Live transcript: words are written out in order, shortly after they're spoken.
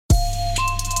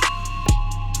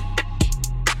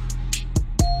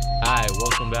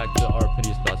welcome back to our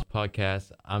Petty Thoughts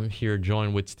podcast. I'm here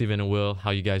joined with Steven and Will. How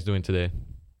you guys doing today?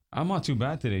 I'm not too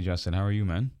bad today, Justin. How are you,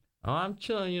 man? Oh, I'm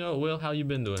chilling. Will, how you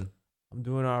been doing? I'm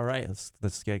doing all right.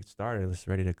 Let's get started. Let's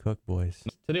ready to cook, boys.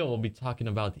 Today we'll be talking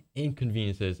about the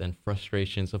inconveniences and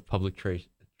frustrations of public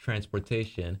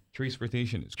transportation.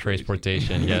 Transportation is crazy.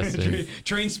 Transportation, yes.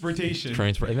 Transportation.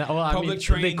 Public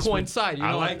trains. They coincide.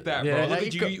 I like that, bro. Yeah, Look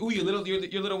at you. Ooh, your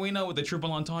little way now with the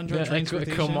triple entendre. Yeah,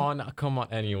 transportation. Come on.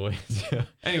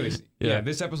 Anyways, yeah,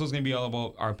 this episode is gonna be all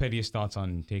about our pettiest thoughts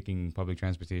on taking public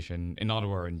transportation in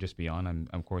Ottawa and just beyond. And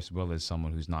of course, Will is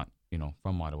someone who's not,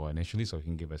 from Ottawa initially, so he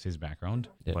can give us his background.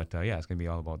 Yeah. But it's gonna be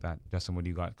all about that. Justin, what do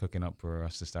you got cooking up for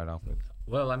us to start off with?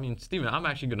 Well, Steven, I'm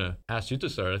actually gonna ask you to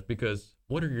start because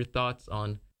what are your thoughts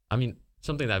on?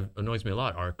 Something that annoys me a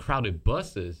lot are crowded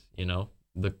buses.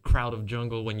 The crowd of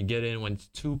jungle when you get in, when it's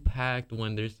too packed,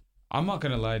 when there's. I'm not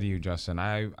gonna lie to you, Justin.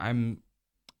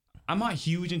 I'm not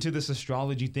huge into this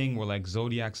astrology thing where like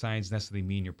zodiac signs necessarily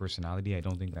mean your personality. I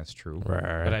don't think that's true.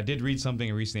 Right. But I did read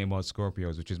something recently about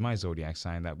Scorpios, which is my zodiac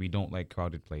sign, that we don't like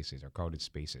crowded places or crowded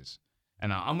spaces.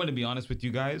 And I'm going to be honest with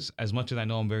you guys. As much as I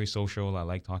know I'm very social, I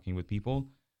like talking with people,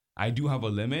 I do have a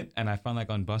limit. And I find like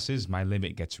on buses, my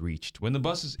limit gets reached. When the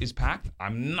bus is packed,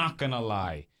 I'm not going to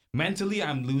lie. Mentally,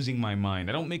 I'm losing my mind.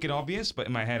 I don't make it obvious, but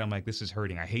in my head, I'm like, this is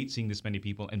hurting. I hate seeing this many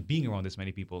people and being around this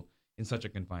many people in such a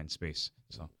confined space.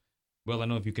 So, well, I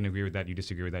know if you can agree with that, you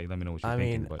disagree with that, you let me know what you're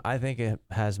thinking. But I think it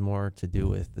has more to do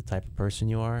with the type of person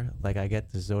you are. Like, I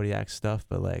get the zodiac stuff,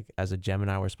 but like as a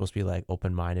Gemini, we're supposed to be like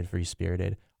open-minded,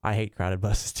 free-spirited. I hate crowded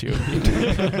buses too.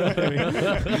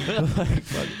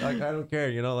 I don't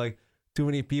care, like too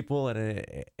many people, and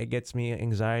it gets me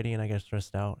anxiety, and I get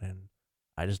stressed out, and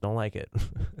I just don't like it.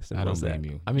 I don't blame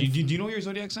you. Do you know your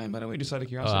zodiac sign, by the way, just out of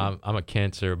curiosity? I'm a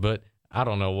Cancer, but I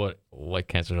don't know what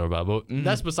Cancers are about. But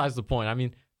that's besides the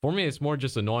point. For me, it's more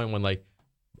just annoying when like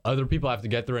other people have to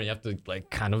get through and you have to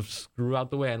like kind of screw out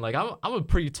the way. And like I'm a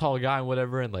pretty tall guy and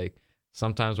whatever, and like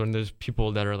sometimes when there's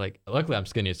people that are like, luckily I'm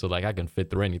skinny, so like I can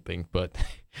fit through anything. But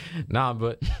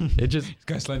but it just this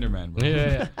guy's Slender Man, bro.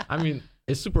 Yeah.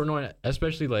 It's super annoying,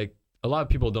 especially like a lot of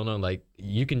people don't know like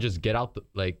you can just get out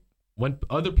when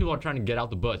other people are trying to get out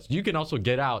the bus, you can also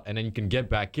get out and then you can get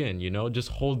back in. Just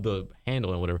hold the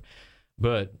handle and whatever.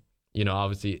 But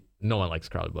obviously. No one likes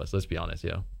crowded bus. Let's be honest,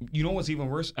 yeah. You know what's even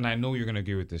worse, and I know you're gonna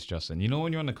agree with this, Justin. You know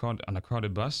when you're on a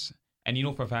crowded bus, and you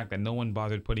know for a fact that no one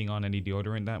bothered putting on any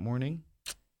deodorant that morning.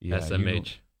 Yeah,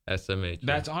 SMH.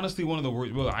 That's honestly one of the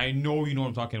worst. Well, I know you know what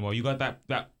I'm talking about. You got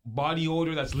that body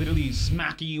odor that's literally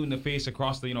smacking you in the face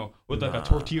across the with like a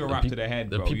tortilla wrap to the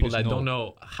head. The bro. people that don't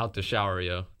know how to shower,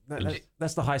 yo.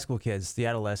 That's the high school kids, the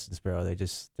adolescents, bro. They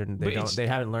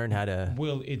haven't learned how to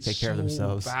take care of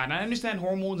themselves. Bad. And I understand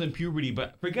hormones and puberty,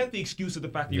 but forget the excuse of the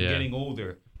fact that you're getting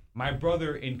older. My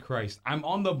brother in Christ, I'm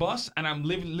on the bus and I'm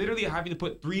literally having to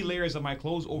put 3 layers of my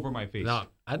clothes over my face. Now,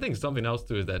 I think something else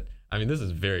too is that this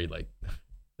is very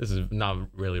this is not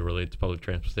really related to public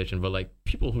transportation, but like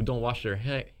people who don't wash their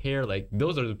hair, like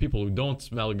those are the people who don't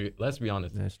smell good. Let's be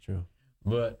honest. That's true.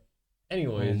 But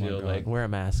anyways, wear a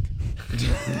mask.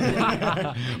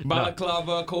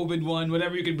 Balaclava, COVID-1,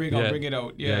 whatever you can bring, I'll bring it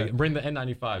out. Yeah, bring the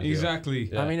N95. Exactly.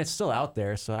 Yeah. It's still out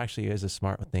there, so actually it is a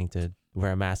smart thing to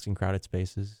wear a mask in crowded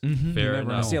spaces. Mm-hmm. Fair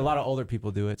enough. I see a lot of older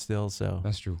people do it still, so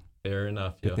that's true. Fair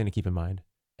enough. Good thing to keep in mind.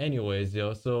 Anyways,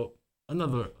 so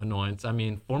another annoyance. For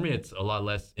me, it's a lot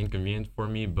less inconvenient for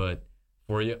me, but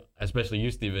for you, especially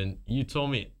you, Steven, you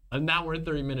told me an hour and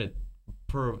 30 minutes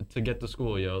to get to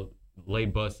school,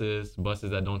 late buses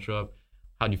that don't show up.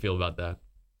 How do you feel about that?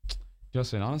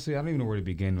 Justin, honestly, I don't even know where to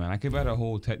begin, man. I could write a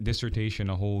whole dissertation,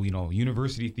 a whole,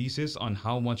 university thesis on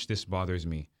how much this bothers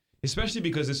me, especially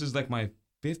because this is like my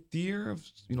 5th year of,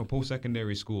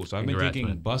 post-secondary school. So I've been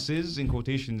taking buses in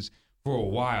quotations for a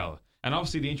while. And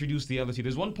obviously they introduced the LST.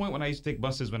 There's one point when I used to take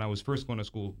buses when I was first going to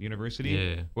school,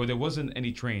 university, where there wasn't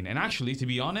any train. And actually, to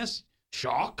be honest,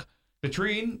 the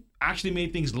train actually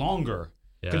made things longer.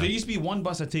 Because there used to be one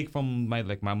bus I take from my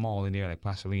mall in there, like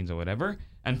Placerines or whatever,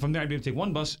 and from there I'd be able to take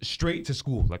one bus straight to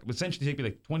school. Like essentially take me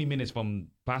like 20 minutes from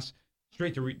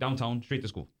straight to downtown, straight to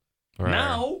school. Right.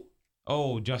 Now,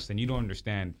 Justin, you don't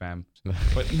understand, fam.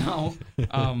 But now,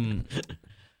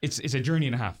 it's a journey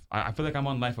and a half. I feel like I'm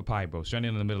on Life of Pi, bro.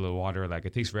 Stranding in the middle of the water, like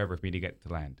it takes forever for me to get to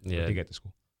land, to get to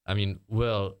school.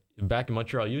 Well, back in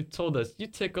Montreal, you told us you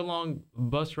take a long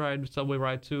bus ride, subway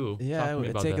ride too. Yeah, it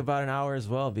would take about an hour as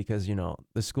well because,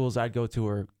 the schools I'd go to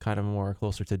were kind of more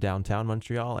closer to downtown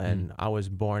Montreal, and I was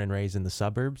born and raised in the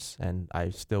suburbs, and I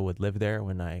still would live there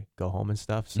when I go home and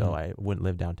stuff, so I wouldn't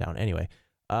live downtown anyway.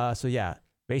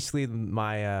 Basically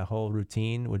my whole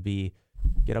routine would be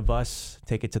get a bus,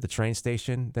 take it to the train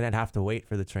station. Then I'd have to wait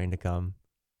for the train to come.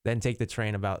 Then take the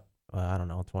train about, I don't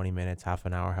know, 20 minutes, half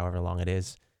an hour, however long it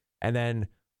is. And then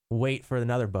wait for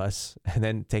another bus and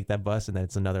then take that bus. And then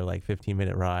it's another like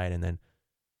 15-minute ride. And then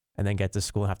get to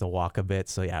school and have to walk a bit.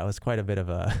 So yeah, it was quite a bit of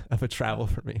a travel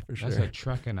for me, for sure. That's a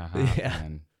trek and a half, Yeah.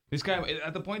 man. This guy,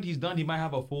 at the point he's done, he might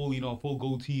have a full, full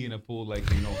goatee and a full,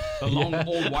 the long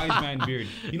old wise man beard.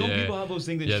 People have those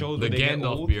things that shows the that they get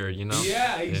Gandalf old. beard,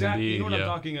 Yeah, exactly. Indeed, You know what I'm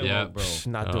talking about, bro.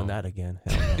 Not doing that again.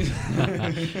 Hell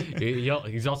no.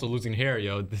 He's also losing hair,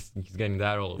 yo. He's getting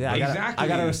that old. Yeah, Exactly. I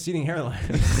got a receding hairline.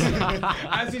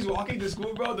 As he's walking to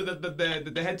school, bro,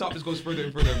 the head top just goes further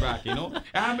and further back, It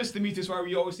happens to me, too, why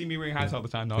you always see me wearing hats all the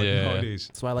time nowadays.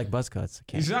 That's why I like buzz cuts.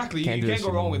 Exactly. Can't You do can't this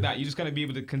go wrong anymore. with that. You just got to be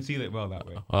able to conceal it well that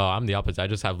way. Oh, I'm the opposite. I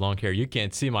just have long hair. You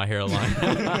can't see my hairline.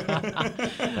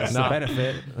 That's the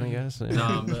benefit, I guess.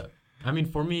 No, but I mean,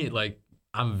 for me, like,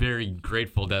 I'm very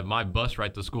grateful that my bus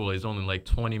ride to school is only like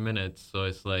 20 minutes. So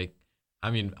it's like,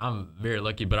 I mean, I'm very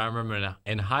lucky. But I remember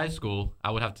in high school, I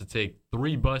would have to take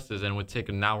 3 buses and it would take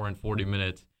an hour and 40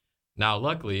 minutes. Now,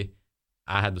 luckily,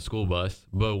 I had the school bus.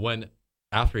 But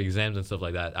after exams and stuff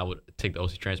like that, I would take the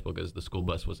OC Transport because the school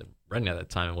bus wasn't running at that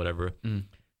time and whatever.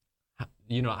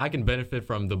 I can benefit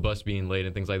from the bus being late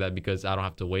and things like that because I don't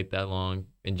have to wait that long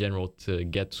in general to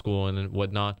get to school and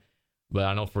whatnot. But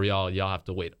I know for y'all have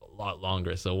to wait a lot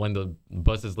longer. So when the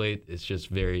bus is late, it's just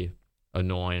very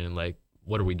annoying and like,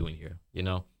 what are we doing here?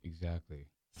 Exactly.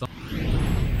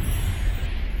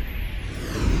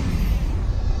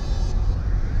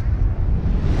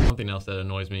 Something else that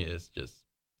annoys me is just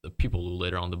the people who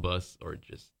litter on the bus or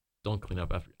just don't clean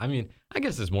up after. I mean, I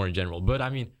guess it's more in general, but I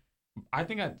mean, I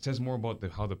think that says more about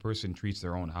how the person treats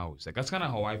their own house. Like, that's kind of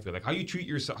how I feel. Like, how you treat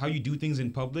yourself, how you do things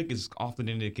in public is often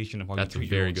an indication of how you treat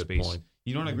your own space. That's a very good point.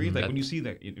 You don't agree? Like, when you see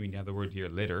that, you have the word here,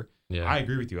 litter. Yeah. I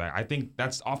agree with you. I think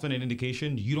that's often an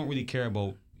indication you don't really care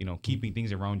about, keeping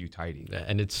things around you tidy.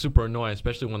 And it's super annoying,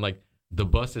 especially when like the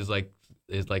bus is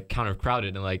kind of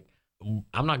crowded and like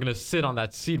I'm not gonna sit on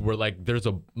that seat where like there's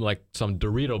some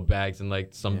Dorito bags and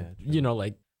like some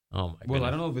oh my goodness. I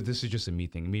don't know if this is just a me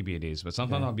thing. Maybe it is, but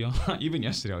sometimes I'll be on. Even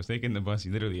yesterday, I was taking the bus.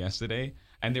 Literally yesterday,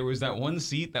 and there was that one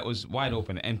seat that was wide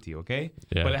open, empty. Okay,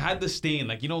 but it had the stain,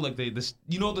 like the stain. The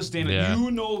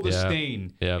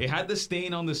stain. Yeah. It had the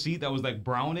stain on the seat that was like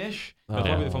brownish,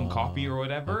 probably from coffee or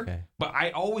whatever. Okay. But I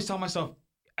always tell myself,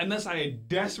 unless I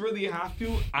desperately have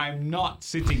to, I'm not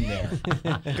sitting there.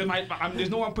 Because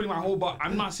there's no way I'm putting my whole butt.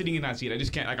 I'm not sitting in that seat. I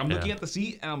just can't. Like, I'm looking at the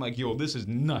seat and I'm like, yo, this is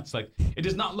nuts. Like, it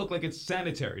does not look like it's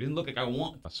sanitary. It doesn't look like I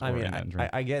want.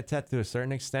 I get that to a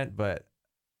certain extent, but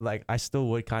like, I still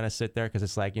would kind of sit there because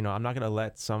it's like, I'm not going to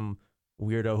let some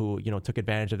weirdo who, took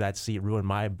advantage of that seat ruin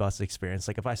my bus experience.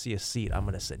 Like, if I see a seat, I'm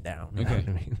going to sit down. You know what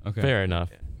I mean? Okay. Fair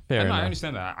enough. Yeah. I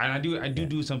understand that. And I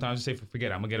do sometimes say,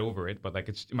 forget it, I'm gonna get over it. But like,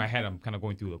 it's in my head, I'm kind of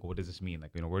going through like, what does this mean?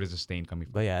 Like, where does the stain coming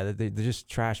from? But yeah, they're just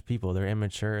trash people. They're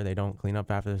immature. They don't clean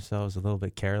up after themselves. A little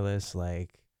bit careless.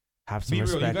 Like, have some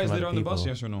respect. Be real. You guys from litter on the bus,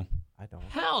 people. yes or no? I don't.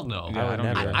 Hell no.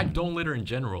 Yeah, I don't litter in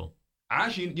general.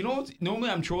 Actually, you know what? Normally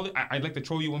I'm trolling. I'd like to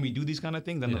troll you when we do these kind of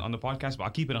things on the podcast, but I'll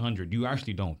keep it 100. You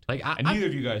actually don't. Like, neither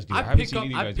of you guys do. I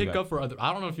pick up for other.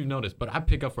 I don't know if you've noticed, but I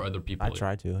pick up for other people. I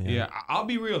try to. Yeah, I'll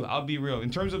be real. In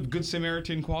terms of good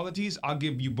Samaritan qualities, I'll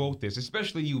give you both this,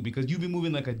 especially you, because you've been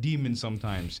moving like a demon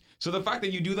sometimes. So the fact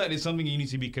that you do that is something you need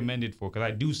to be commended for, because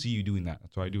I do see you doing that.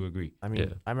 So I do agree. I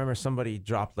mean, I remember somebody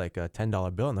dropped like a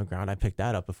 $10 bill on the ground. I picked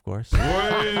that up, of course.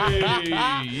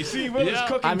 Hey, you see, Will's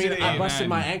cooking today, I busted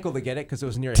my ankle to get it because it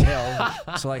was near a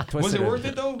hill. So like, twisted. Was it worth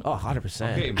it though? Oh,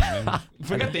 100%. Okay, man.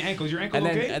 Forget the ankles. Your ankle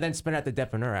okay? And then spent at the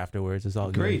depanneur afterwards. It's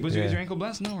all great. good. Was your ankle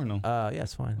blessed now or no? Yeah,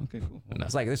 it's fine. Okay, cool. No.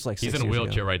 It's like this. Like he's in a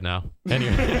wheelchair right now.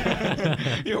 Anyway, who's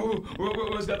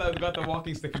got the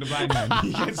walking stick for the blind man?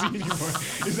 He can't see anymore.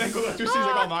 His ankle electricity is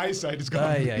like on the eyesight. It's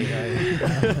gone.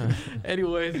 Yeah.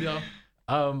 Anyways, yo.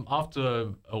 Off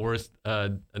to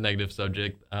a negative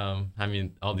subject. I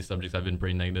mean, all these subjects have been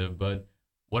pretty negative, but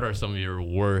what are some of your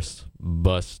worst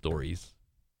bus stories?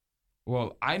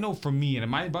 Well, I know for me,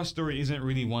 and my bus story isn't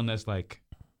really one that's like,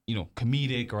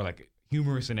 comedic or like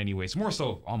humorous in any way. It's more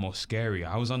so almost scary.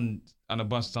 I was on a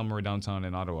bus somewhere downtown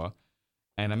in Ottawa,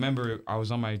 and I remember I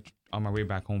was on my way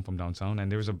back home from downtown,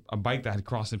 and there was a bike that had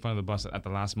crossed in front of the bus at the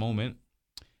last moment.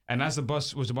 And as the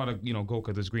bus was about to, go,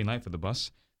 because there's green light for the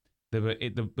bus,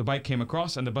 the bike came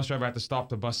across, and the bus driver had to stop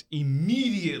the bus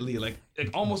immediately, like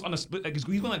almost on a split. Like, he's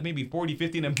going like maybe 40,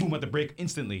 50, and then boom, at the brake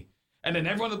instantly. And then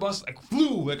everyone on the bus like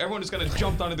flew. Like everyone just kind of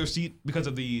jumped out of their seat because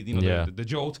of the the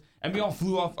jolt. And we all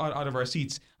flew off out of our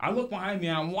seats. I look behind me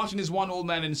and I'm watching this one old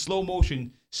man in slow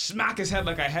motion smack his head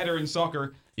like a header in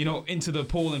soccer, into the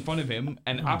pole in front of him.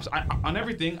 And on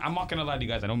everything, I'm not gonna lie to you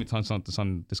guys. I don't mean to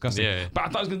sound disgusting, but I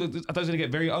thought it was gonna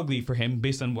get very ugly for him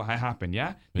based on what had happened.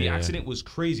 Yeah, the accident was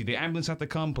crazy. The ambulance had to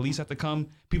come, police had to come.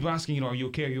 People asking, are you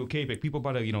okay? Are you okay? Like people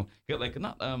about to, get like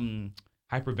not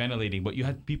hyperventilating, but you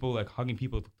had people like hugging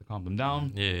people to calm them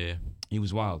down. Yeah. It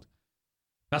was wild.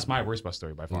 That's my worst bus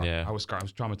story by far. Yeah. I was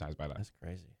traumatized by that. That's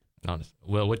crazy. Honest.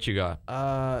 Well, what you got?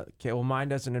 Okay, well, mine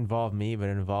doesn't involve me, but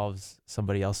it involves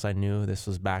somebody else I knew. This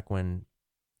was back when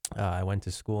I went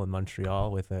to school in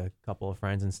Montreal with a couple of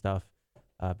friends and stuff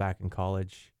back in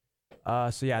college.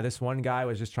 So yeah, this one guy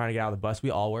was just trying to get out of the bus. We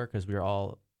all were, because we were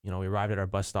all, we arrived at our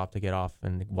bus stop to get off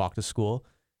and walk to school.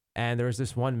 And there was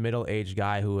this one middle-aged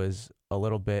guy who was a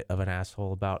little bit of an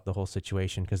asshole about the whole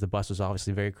situation, because the bus was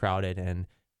obviously very crowded, and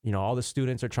all the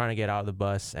students are trying to get out of the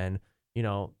bus, and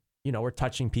we're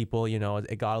touching people.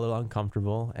 It got a little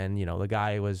uncomfortable, and the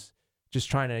guy was just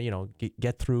trying to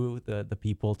get through the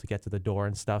people to get to the door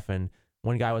and stuff. And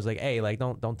one guy was like, "Hey, like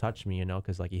don't touch me,"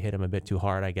 because like he hit him a bit too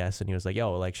hard, I guess. And he was like,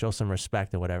 "Yo, like show some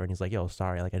respect or whatever." And he's like, "Yo,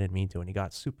 sorry, like I didn't mean to." And he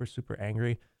got super, super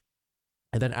angry.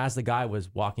 And then as the guy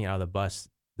was walking out of the bus,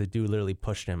 the dude literally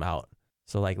pushed him out.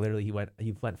 So like literally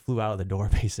he flew out of the door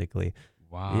basically.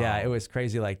 Wow. Yeah, it was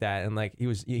crazy like that. And like he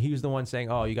was the one saying,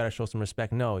 "Oh, you got to show some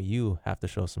respect." No, you have to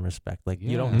show some respect. Like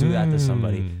you don't do that to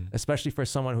somebody, especially for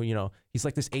someone who, he's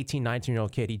like this 18,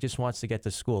 19-year-old kid. He just wants to get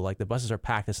to school. Like the buses are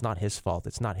packed. It's not his fault.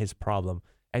 It's not his problem.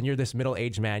 And you're this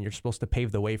middle-aged man. You're supposed to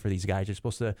pave the way for these guys. You're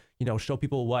supposed to, show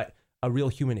people what a real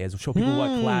human is, show people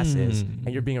what class is. And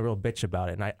you're being a real bitch about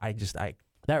it. And I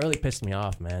that really pissed me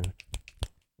off, man.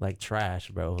 Like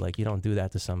trash, bro. Like you don't do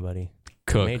that to somebody.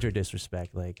 Cook. Major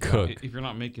disrespect. Like cook. If you're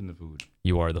not making the food,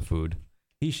 You are the food.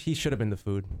 he should have been the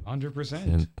food.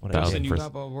 100%. Justin, you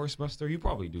have a worse bus story? You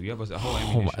probably do. You have a whole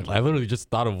ammunition. I literally just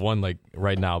thought of one like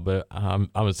right now, but I'm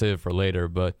gonna save it for later.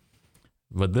 But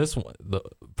this one,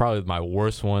 probably my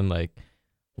worst one. Like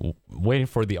waiting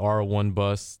for the R1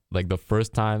 bus. Like the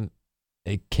first time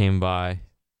it came by,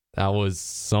 that was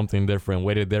something different.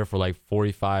 Waited there for like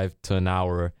 45 to an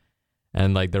hour.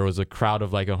 And like there was a crowd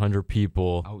of like 100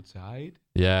 people outside.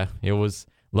 Yeah, it was.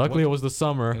 Luckily, it was the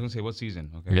summer. I was gonna say what season?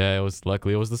 Okay. Yeah, it was.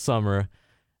 Luckily, it was the summer.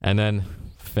 And then,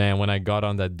 fam, when I got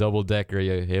on that double decker,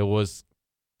 it was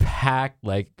packed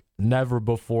like never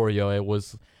before, yo. It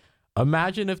was.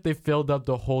 Imagine if they filled up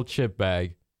the whole chip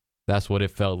bag. That's what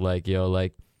it felt like, yo.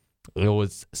 Like it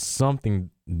was something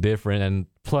different. And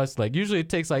plus, like usually it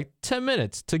takes like 10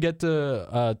 minutes to get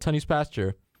to Tunney's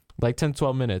pasture, like 10,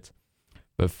 12 minutes.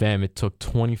 But fam, it took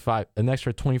an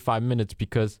extra 25 minutes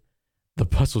because the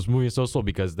bus was moving so slow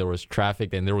because there was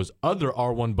traffic and there was other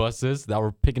R1 buses that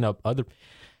were picking up other.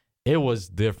 It was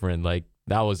different. Like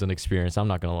that was an experience. I'm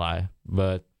not gonna lie.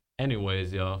 But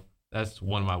anyways, yo, that's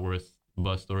one of my worst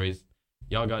bus stories.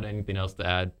 Y'all got anything else to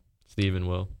add? Steven,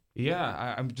 Will?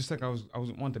 Yeah, I'm just like I was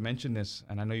wanting to mention this,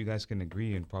 and I know you guys can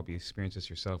agree and probably experience this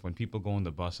yourself. When people go on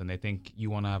the bus and they think you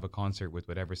want to have a concert with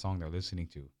whatever song they're listening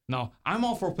to. Now, I'm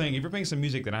all for playing. If you're playing some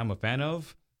music that I'm a fan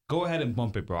of, go ahead and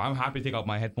bump it, bro. I'm happy to take out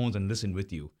my headphones and listen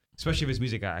with you, especially if it's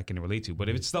music I can relate to. But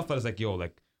if it's stuff that is like, yo,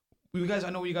 like, you guys, I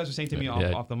know what you guys were saying to me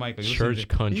off the mic. Like, church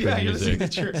country you're music.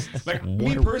 listening to church. Like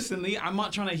me personally, I'm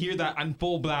not trying to hear that on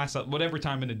full blast at whatever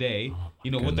time in the day.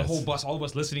 With the whole bus, all of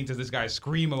us listening to this guy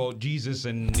scream about Jesus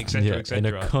and etc. In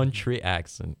a country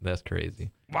accent. That's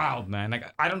crazy. Wild, man.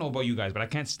 Like I don't know about you guys, but I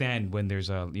can't stand when there's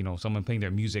someone playing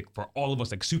their music for all of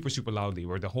us like super super loudly,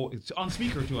 where it's on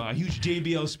speaker to a huge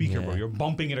JBL speaker, bro. You're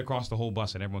bumping it across the whole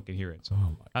bus and everyone can hear it. So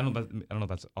I don't know if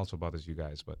that's also bothers you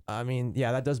guys, but I mean,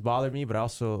 yeah, that does bother me. But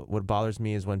also, what bothers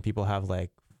me is when people have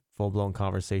like full blown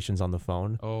conversations on the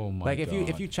phone. Oh my! Like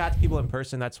if you chat to people in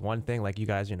person, that's one thing. Like you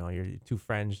guys, you're two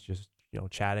friends just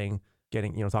chatting,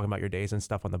 getting talking about your days and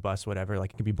stuff on the bus, whatever.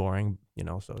 Like it can be boring,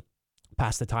 so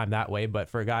pass the time that way. But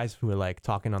for guys who are like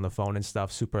talking on the phone and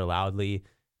stuff super loudly,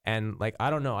 and like I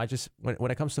don't know, I just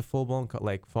when it comes to full blown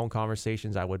like phone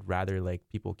conversations, I would rather like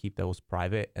people keep those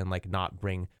private and like not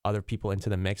bring other people into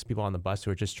the mix. People on the bus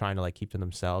who are just trying to like keep to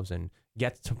themselves and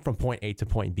get from point A to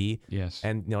point B. Yes.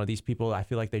 And these people, I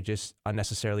feel like they just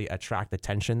unnecessarily attract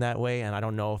attention that way. And I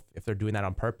don't know if they're doing that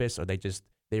on purpose or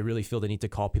they really feel the need to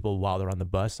call people while they're on the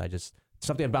bus.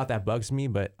 Something about that bugs me,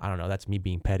 but I don't know. That's me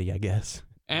being petty, I guess.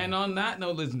 And on that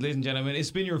note, ladies and gentlemen, it's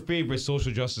been your favorite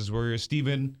social justice warrior,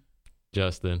 Steven,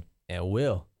 Justin, and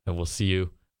Will. And we'll see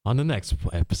you on the next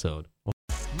episode.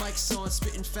 Mike's on,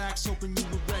 spitting facts, hoping you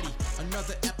were ready.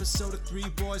 Another episode of Three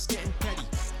Boys Getting Petty.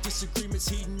 Disagreements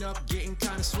heating up, getting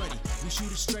kinda sweaty. We shoot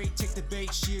it straight, take the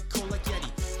bait, shit cold like Yeti.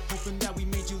 Hoping that we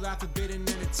made you laugh a bit and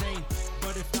entertain.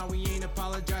 But if not, we ain't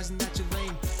apologizing that you're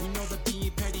lame. We know that being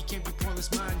petty can't be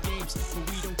pointless mind games. But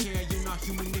we don't care, you're not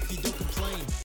human if you don't